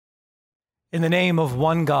In the name of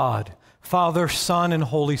one God, Father, Son, and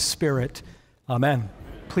Holy Spirit. Amen.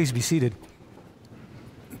 Please be seated.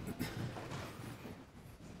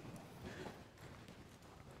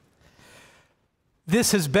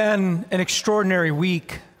 This has been an extraordinary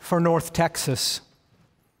week for North Texas.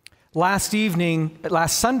 Last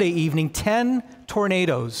Sunday evening, 10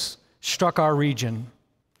 tornadoes struck our region.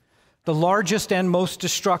 The largest and most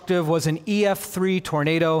destructive was an EF3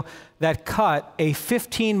 tornado that cut a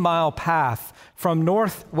 15-mile path from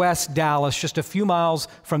northwest Dallas, just a few miles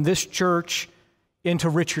from this church, into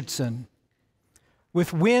Richardson.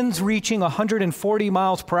 With winds reaching 140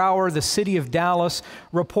 miles per hour, the city of Dallas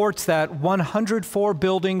reports that 104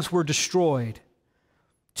 buildings were destroyed.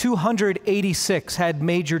 286 had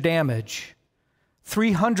major damage.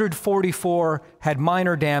 344 had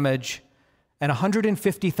minor damage. And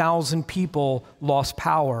 150,000 people lost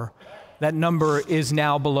power. That number is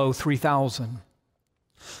now below 3,000.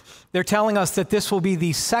 They're telling us that this will be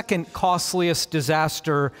the second costliest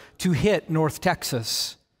disaster to hit North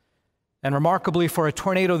Texas. And remarkably, for a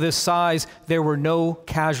tornado this size, there were no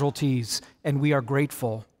casualties, and we are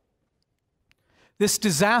grateful. This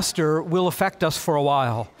disaster will affect us for a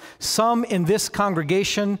while. Some in this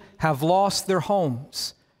congregation have lost their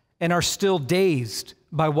homes and are still dazed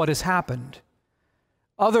by what has happened.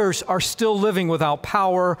 Others are still living without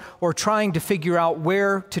power or trying to figure out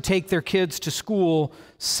where to take their kids to school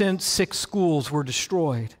since 6 schools were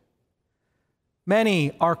destroyed.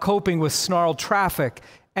 Many are coping with snarled traffic,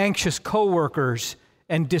 anxious coworkers,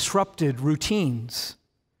 and disrupted routines.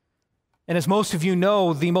 And as most of you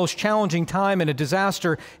know, the most challenging time in a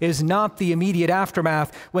disaster is not the immediate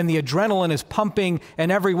aftermath when the adrenaline is pumping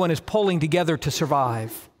and everyone is pulling together to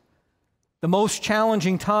survive. The most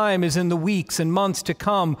challenging time is in the weeks and months to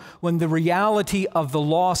come when the reality of the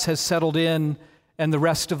loss has settled in and the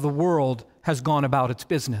rest of the world has gone about its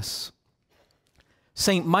business.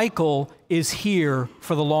 St. Michael is here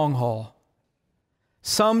for the long haul.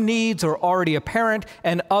 Some needs are already apparent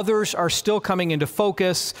and others are still coming into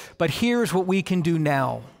focus, but here's what we can do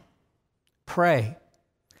now. Pray.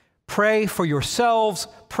 Pray for yourselves.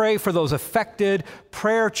 Pray for those affected.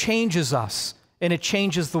 Prayer changes us and it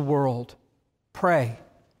changes the world. Pray.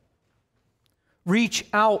 Reach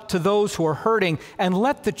out to those who are hurting and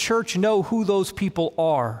let the church know who those people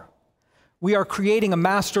are. We are creating a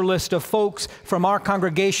master list of folks from our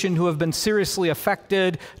congregation who have been seriously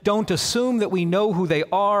affected. Don't assume that we know who they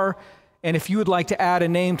are. And if you would like to add a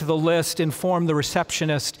name to the list, inform the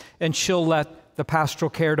receptionist and she'll let the pastoral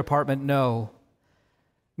care department know.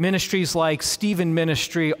 Ministries like Stephen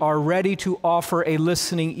Ministry are ready to offer a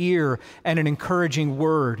listening ear and an encouraging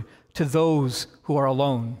word to those who are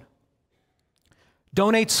alone.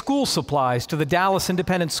 Donate school supplies to the Dallas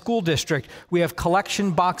Independent School District. We have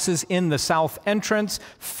collection boxes in the south entrance.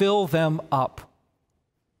 Fill them up.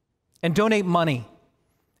 And donate money.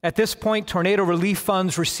 At this point, tornado relief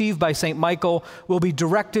funds received by St. Michael will be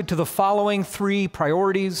directed to the following 3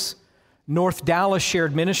 priorities. North Dallas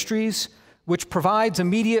Shared Ministries, which provides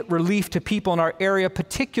immediate relief to people in our area,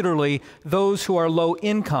 particularly those who are low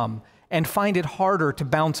income and find it harder to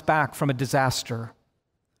bounce back from a disaster.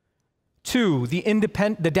 2,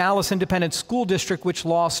 the Dallas Independent School District, which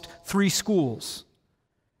lost 3 schools.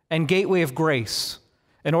 And Gateway of Grace,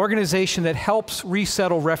 an organization that helps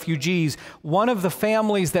resettle refugees. One of the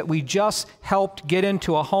families that we just helped get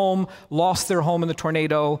into a home lost their home in the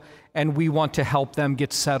tornado, and we want to help them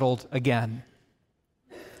get settled again.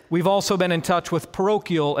 We've also been in touch with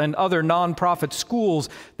parochial and other nonprofit schools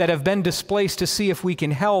that have been displaced to see if we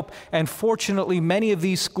can help, and fortunately, many of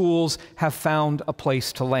these schools have found a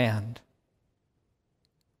place to land.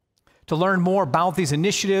 To learn more about these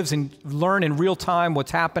initiatives and learn in real time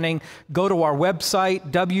what's happening, go to our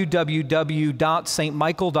website,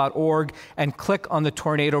 www.stmichael.org, and click on the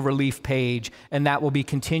tornado relief page, and that will be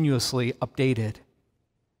continuously updated.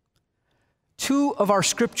 2 of our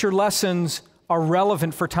scripture lessons are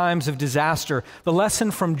relevant for times of disaster, the lesson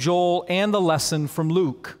from Joel and the lesson from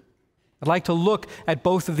Luke. I'd like to look at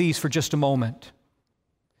both of these for just a moment.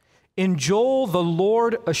 In Joel, the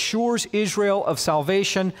Lord assures Israel of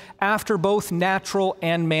salvation after both natural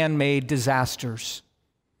and man-made disasters.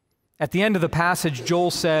 At the end of the passage,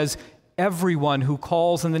 Joel says, "Everyone who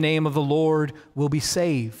calls in the name of the Lord will be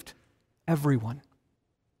saved." Everyone.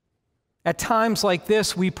 At times like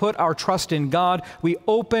this, we put our trust in God. We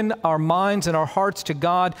open our minds and our hearts to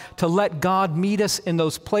God to let God meet us in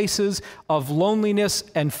those places of loneliness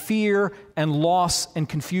and fear and loss and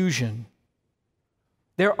confusion.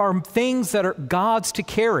 There are things that are God's to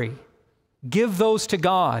carry. Give those to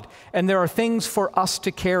God. And there are things for us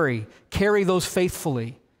to carry. Carry those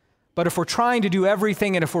faithfully. But if we're trying to do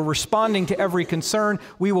everything and if we're responding to every concern,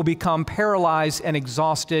 we will become paralyzed and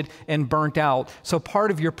exhausted and burnt out. So part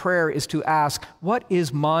of your prayer is to ask, what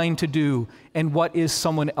is mine to do and what is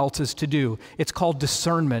someone else's to do? It's called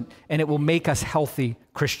discernment, and it will make us healthy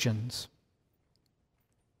Christians.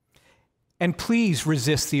 And please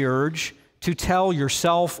resist the urge to tell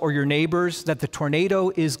yourself or your neighbors that the tornado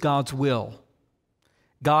is God's will.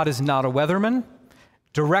 God is not a weatherman,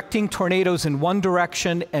 directing tornadoes in one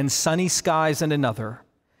direction and sunny skies in another.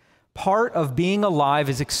 Part of being alive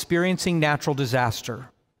is experiencing natural disaster.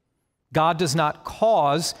 God does not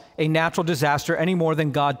cause a natural disaster any more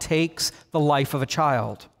than God takes the life of a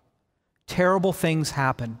child. Terrible things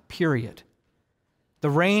happen, period. The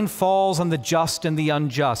rain falls on the just and the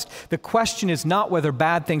unjust. The question is not whether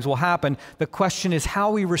bad things will happen. The question is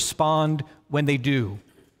how we respond when they do.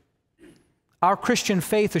 Our Christian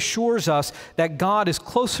faith assures us that God is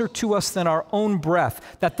closer to us than our own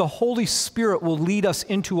breath, that the Holy Spirit will lead us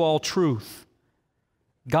into all truth.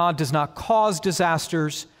 God does not cause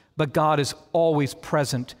disasters, but God is always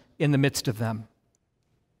present in the midst of them.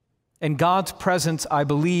 And God's presence, I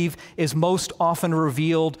believe, is most often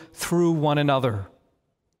revealed through one another.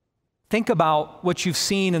 Think about what you've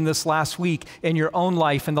seen in this last week in your own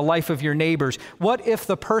life and the life of your neighbors. What if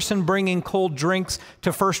the person bringing cold drinks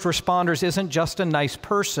to first responders isn't just a nice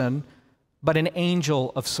person, but an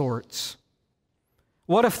angel of sorts?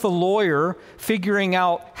 What if the lawyer figuring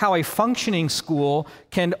out how a functioning school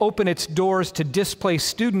can open its doors to displaced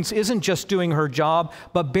students isn't just doing her job,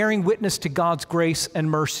 but bearing witness to God's grace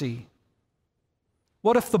and mercy?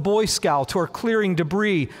 What if the Boy Scouts who are clearing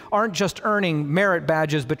debris aren't just earning merit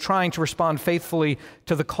badges, but trying to respond faithfully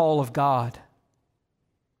to the call of God?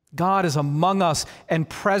 God is among us and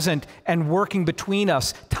present and working between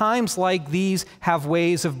us. Times like these have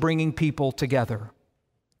ways of bringing people together.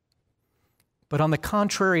 But on the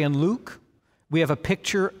contrary, in Luke, we have a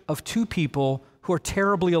picture of two people who are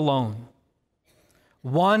terribly alone.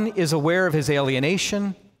 One is aware of his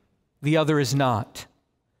alienation, the other is not.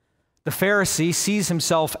 The Pharisee sees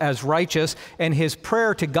himself as righteous, and his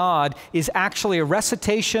prayer to God is actually a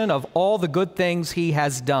recitation of all the good things he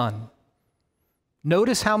has done.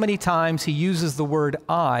 Notice how many times he uses the word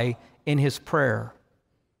I in his prayer.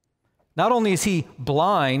 Not only is he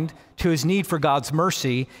blind to his need for God's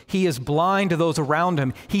mercy, he is blind to those around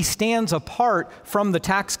him. He stands apart from the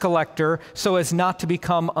tax collector so as not to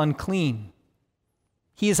become unclean.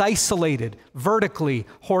 He is isolated vertically,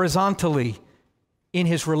 horizontally, in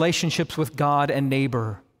his relationships with God and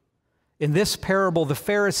neighbor. In this parable, the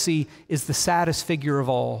Pharisee is the saddest figure of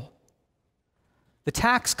all. The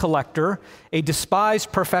tax collector, a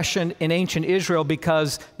despised profession in ancient Israel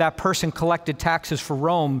because that person collected taxes for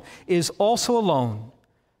Rome, is also alone,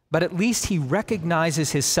 but at least he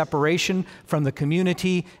recognizes his separation from the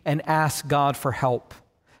community and asks God for help.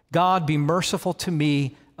 God, be merciful to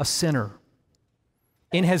me, a sinner.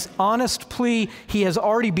 In his honest plea, he has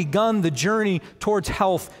already begun the journey towards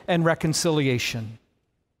health and reconciliation.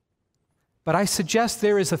 But I suggest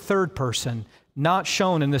there is a third person not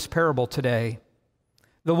shown in this parable today.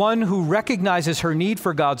 The one who recognizes her need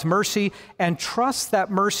for God's mercy and trusts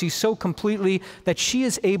that mercy so completely that she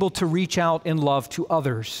is able to reach out in love to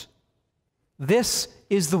others. This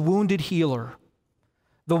is the wounded healer,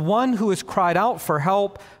 the one who has cried out for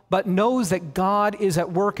help, but knows that God is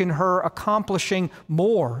at work in her, accomplishing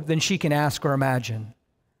more than she can ask or imagine.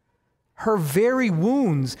 Her very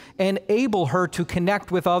wounds enable her to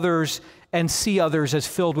connect with others and see others as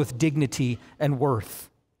filled with dignity and worth.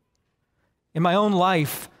 In my own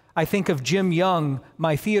life, I think of Jim Young,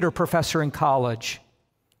 my theater professor in college.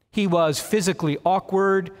 He was physically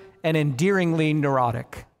awkward and endearingly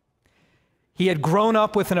neurotic. He had grown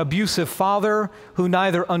up with an abusive father who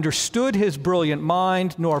neither understood his brilliant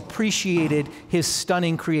mind nor appreciated his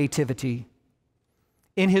stunning creativity.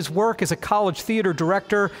 In his work as a college theater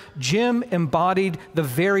director, Jim embodied the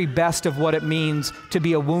very best of what it means to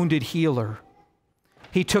be a wounded healer.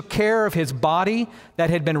 He took care of his body that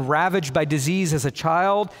had been ravaged by disease as a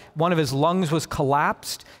child. One of his lungs was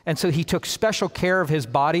collapsed, and so he took special care of his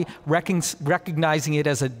body, recognizing it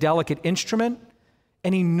as a delicate instrument.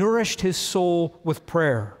 And he nourished his soul with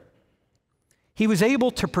prayer. He was able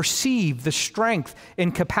to perceive the strength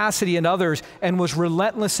and capacity in others and was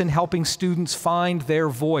relentless in helping students find their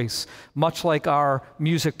voice, much like our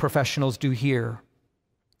music professionals do here.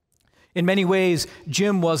 In many ways,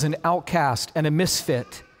 Jim was an outcast and a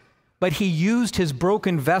misfit, but he used his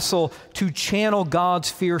broken vessel to channel God's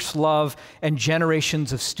fierce love, and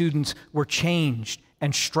generations of students were changed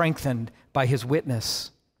and strengthened by his witness.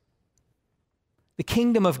 The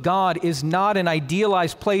kingdom of God is not an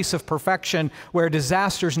idealized place of perfection where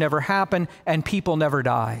disasters never happen and people never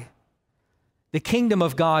die. The kingdom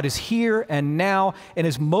of God is here and now and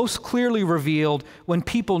is most clearly revealed when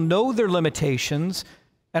people know their limitations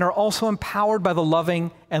and are also empowered by the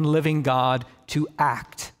loving and living God to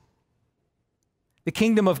act. The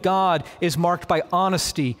kingdom of God is marked by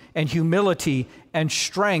honesty and humility and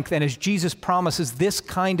strength, and as Jesus promises, this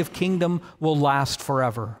kind of kingdom will last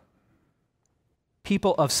forever.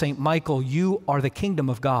 People of St. Michael, you are the kingdom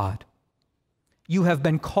of God. You have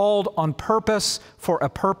been called on purpose for a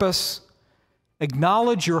purpose.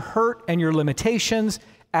 Acknowledge your hurt and your limitations,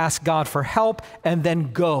 ask God for help, and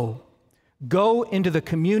then go. Go into the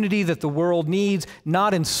community that the world needs,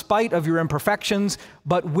 not in spite of your imperfections,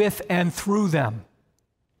 but with and through them.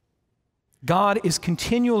 God is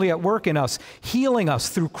continually at work in us, healing us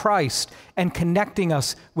through Christ and connecting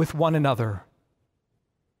us with one another.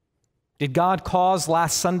 Did God cause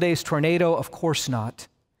last Sunday's tornado? Of course not.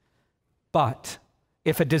 But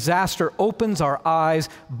if a disaster opens our eyes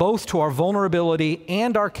both to our vulnerability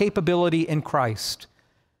and our capability in Christ,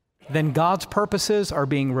 then God's purposes are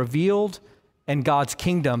being revealed and God's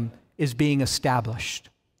kingdom is being established.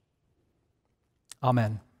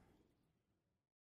 Amen.